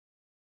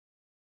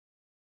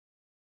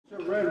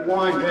It's a red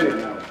wine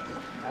vinegar.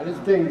 Now this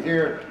thing's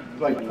here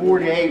like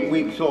 48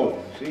 weeks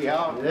old. See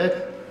how it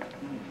is?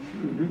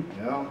 You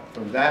know,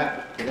 from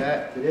that to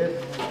that to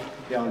this,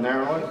 down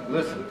there on.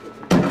 Listen.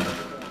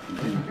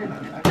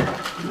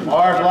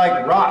 Hard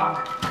like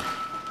rock.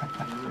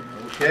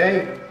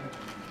 Okay?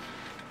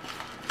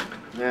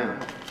 Now,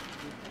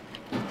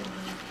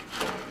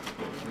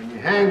 when you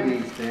hang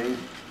these things,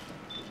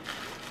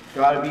 it's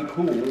got to be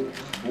cool,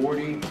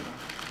 40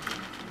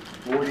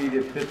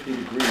 to 50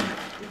 degrees.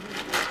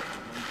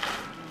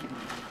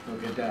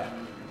 Look at that.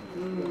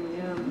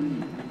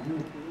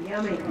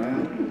 Yummy.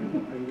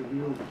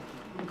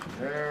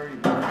 Very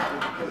good.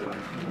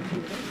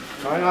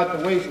 Try not to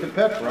waste the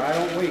pepper. I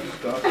don't waste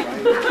stuff.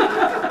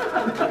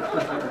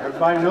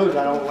 Everybody knows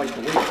I don't like to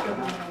waste stuff.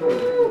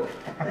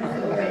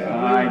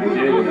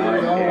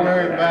 Don't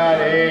worry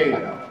about it. Hey.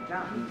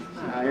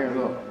 Now here,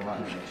 look.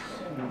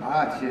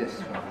 Watch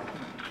this.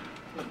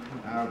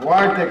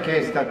 Guarda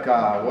che sta qua.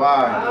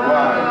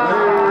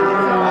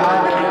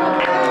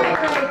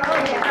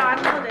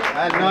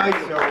 That's nice,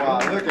 so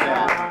look at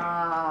that.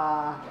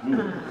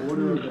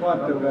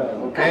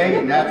 Okay,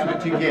 and that's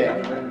what you get.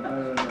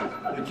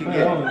 What you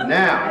get.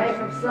 Now,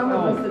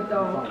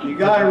 you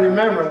got to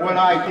remember what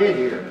I did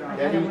here.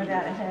 Teddy.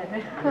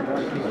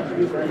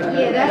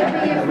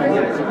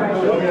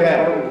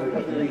 Okay.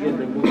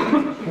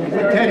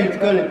 What Teddy's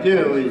going to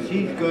do is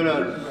he's going to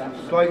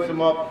slice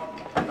them up,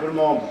 put them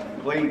on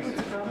plates,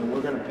 and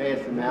we're going to pass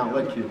them out,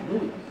 let you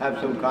have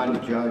some kind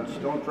of judge.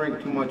 Don't drink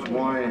too much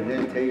wine and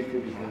then taste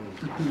it.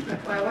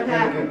 What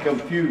happened? Get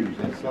confused.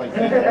 It's like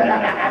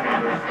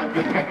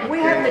that. We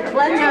have to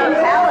cleanse our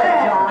palate,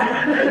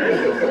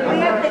 John. We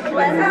have to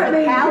cleanse our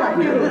palate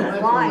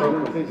with wine.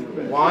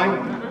 Wine?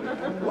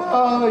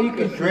 Well, you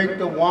can drink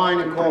the wine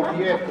and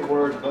coffee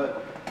afterwards,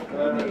 but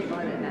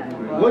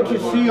what you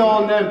see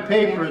on them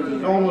papers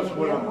is almost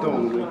what I'm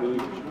doing.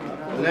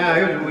 Now,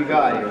 here's what we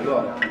got here.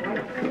 Look.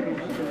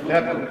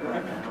 Pepper.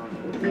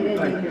 Put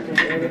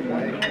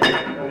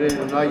it in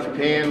a nice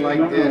pan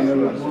like this.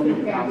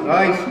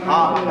 Nice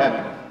hot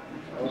pepper.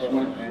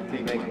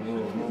 Make a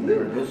little room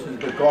there. This is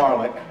the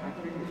garlic.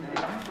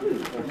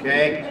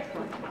 Okay?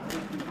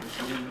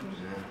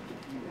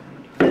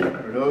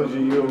 For those of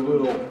you a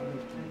little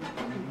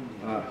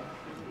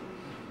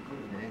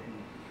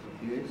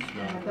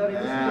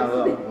now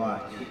look,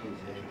 watch.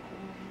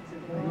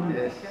 Like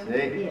this,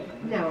 see?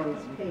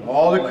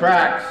 All the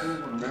cracks.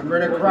 Remember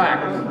the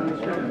cracks.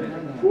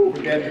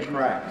 Forget the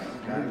cracks.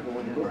 Gotta go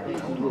in the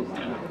cracks.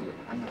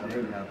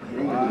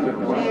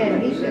 Man,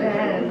 he should have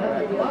had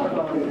another glove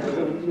on.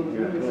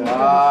 A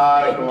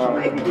lot of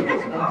garlic.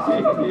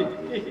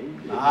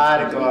 A lot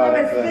of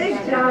garlic.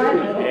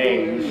 Hey,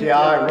 you see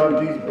how I rub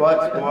these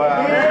butts, boy? I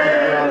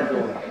don't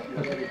know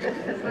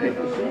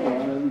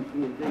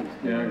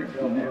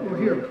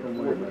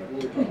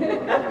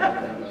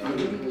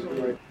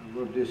what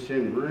rub this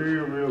in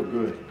real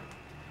good.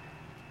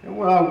 And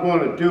what I'm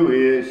going to do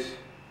is,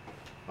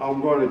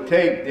 I'm going to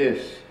take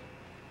this,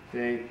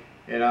 okay,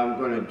 and I'm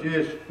going to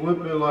just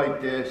flip it like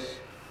this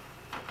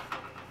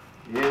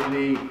in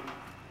the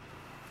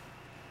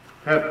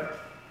pepper.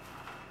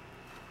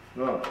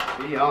 Look,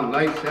 see how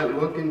nice that's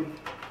looking?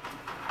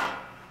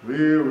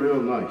 Real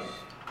nice.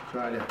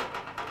 Try to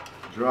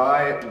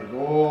dry it with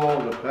all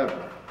the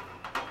pepper.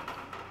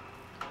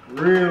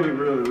 Really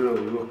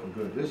looking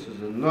good. This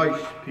is a nice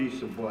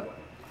piece of butt.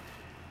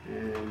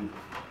 And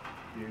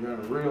you're going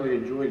to really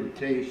enjoy the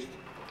taste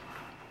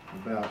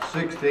about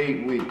 6 to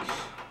 8 weeks.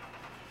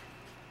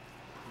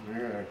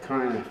 I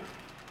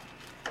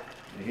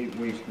hate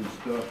wasting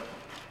stuff.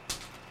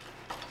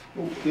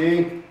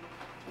 Okay.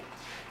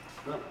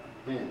 Oh,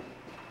 man.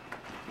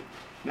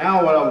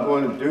 Now what I'm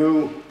going to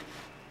do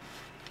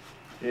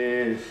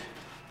is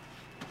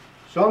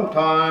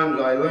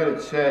sometimes I let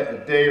it set a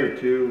day or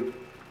two,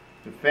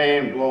 the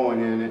fan blowing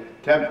in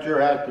it.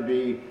 Temperature has to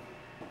be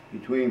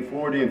between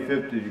 40 and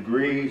 50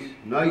 degrees.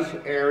 Nice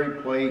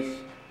airy place.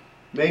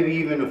 Maybe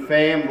even a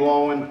fan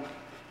blowing.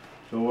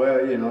 So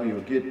you know,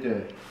 you'll get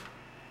to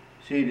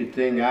see the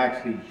thing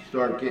actually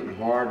start getting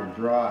hard and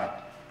dry.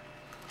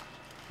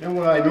 Then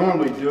what I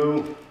normally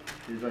do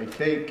is I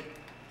take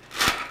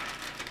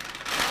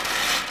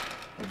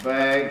a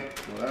bag.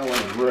 Well, that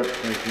one's ripped.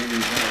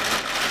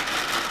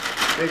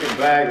 Take a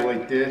bag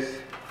like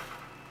this.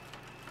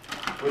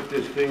 Put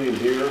this thing in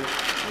here,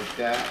 like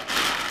that.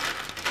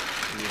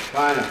 And you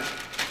kind of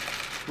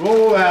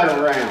roll that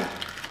around.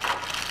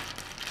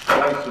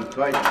 Nice and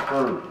tight and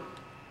firm.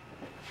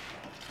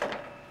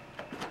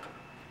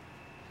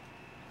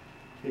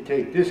 You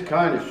take this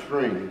kind of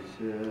string.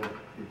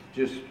 It's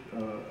just a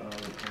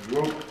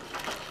rope,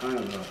 kind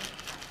of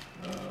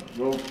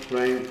a rope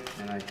string,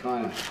 and I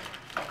kind of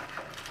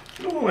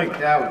go like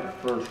that with the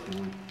first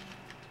one.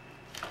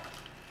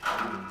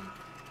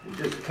 And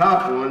this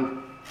top one,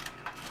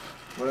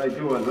 what I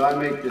do is I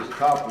make this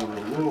top one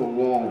a little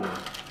longer.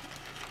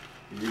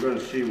 And you're going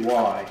to see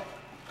why.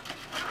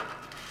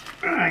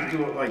 And I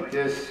do it like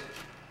this.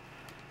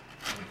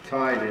 I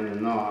tie it in a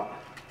knot.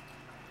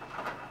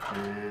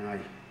 And I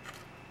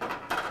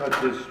cut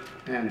this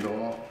end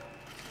off.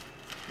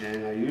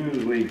 And I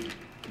usually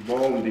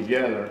roll them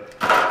together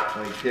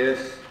like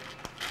this,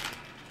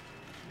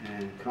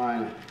 and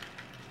kind of,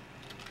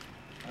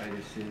 I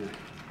just see it.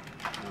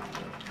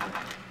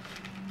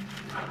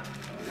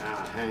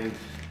 Now it hangs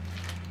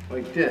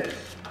like this.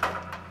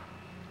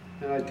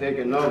 Then I take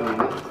another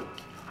one and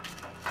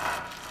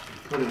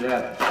put it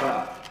at the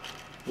top.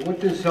 And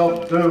what this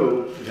helps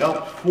do, it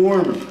helps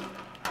form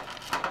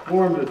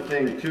the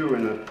thing too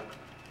in a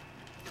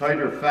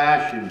tighter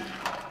fashion.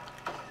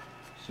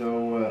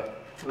 So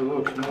it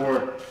looks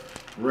more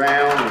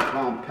round and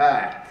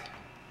compact,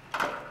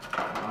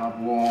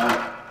 oblong.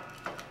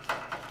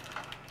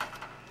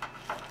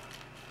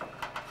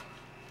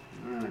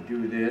 I'm going to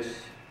do this.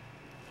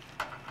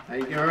 Now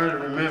you got to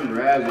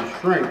remember, as it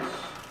shrinks,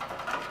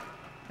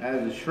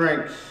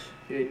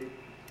 it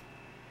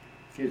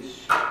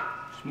gets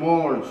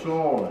smaller and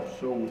smaller.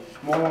 So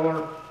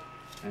smaller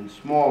and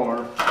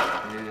smaller.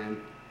 And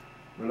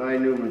what I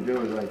normally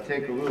do is I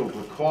take a little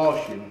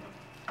precaution.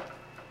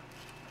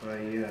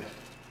 I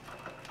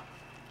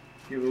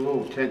give a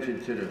little tension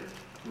to the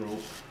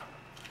rope.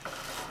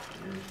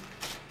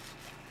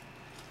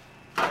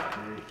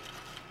 Okay.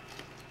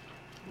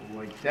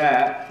 Like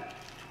that.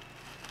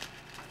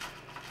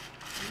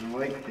 And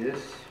like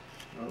this.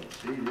 Oh,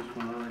 see, this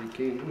one already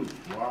came loose.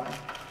 Why?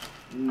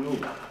 No. I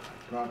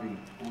probably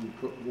only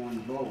put one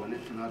bow in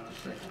it, not the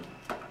second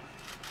one.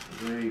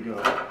 So there you go.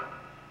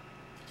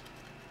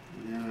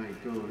 And then I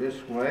go this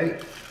way.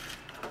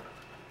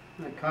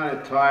 I kind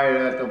of tie it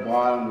at the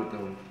bottom with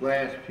the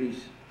last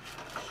piece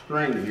of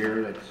string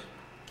here that's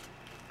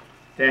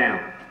down.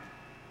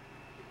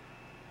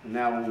 And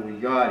now what we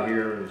got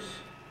here is,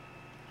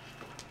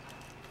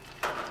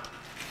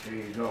 there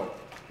you go,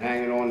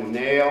 hanging on the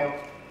nail.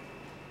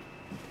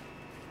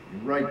 You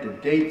write the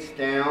dates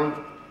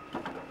down.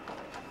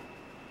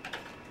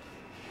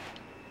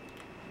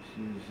 This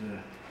is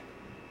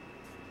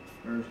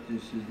first.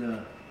 This is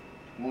the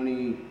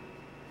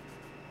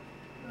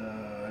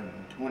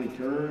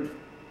 23rd,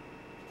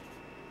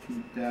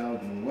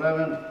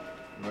 2011.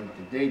 Write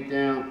the date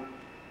down.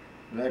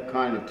 That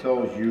kind of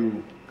tells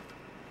you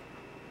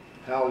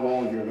how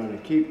long you're going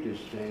to keep this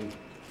thing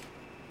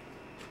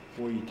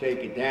before you take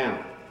it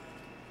down.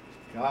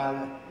 Got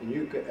it? And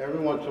you could, every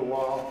once in a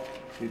while,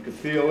 you can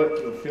feel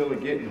it. You'll feel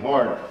it getting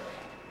harder.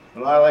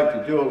 But I like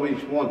to do at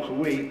least once a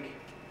week.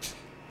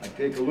 I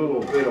take a little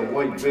bit of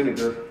white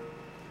vinegar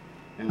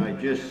and I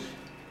just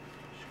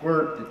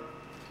squirt it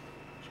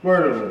a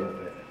little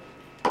bit.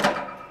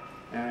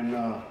 And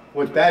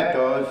what that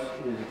does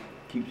is it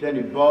keeps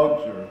any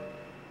bugs or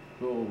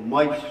little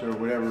mice or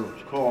whatever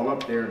it's called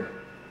up there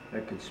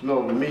that can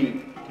smell the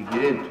meat to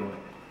get into it.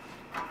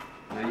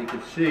 Now you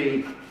can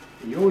see,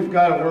 you always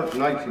got to work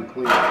nice and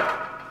clean.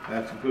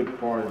 That's a good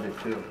part of it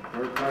too.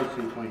 Work nice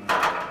and clean.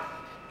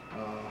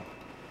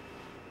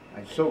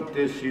 I soaked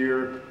this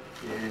here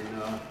in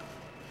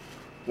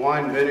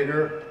wine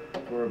vinegar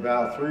for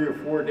about 3 or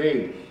 4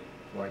 days.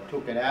 So I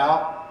took it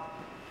out,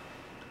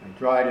 I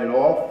dried it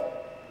off,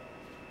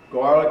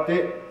 garliced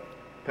it,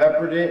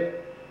 peppered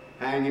it,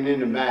 hanging in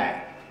the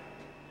bag.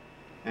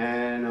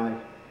 And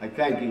I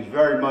thank you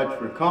very much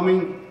for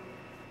coming,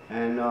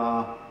 and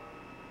I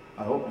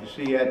hope to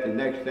see you at the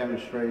next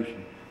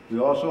demonstration. We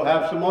also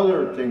have some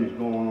other things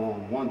going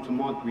on. Once a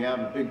month we have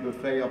a big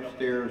buffet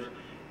upstairs,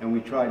 and we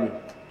try to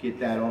get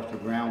that off the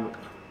ground with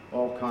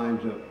all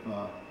kinds of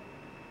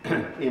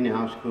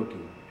in-house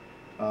cooking.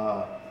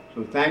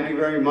 So thank you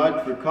very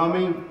much for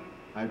coming.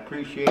 I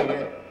appreciate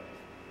it,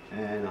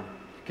 and I'll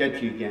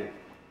catch you again.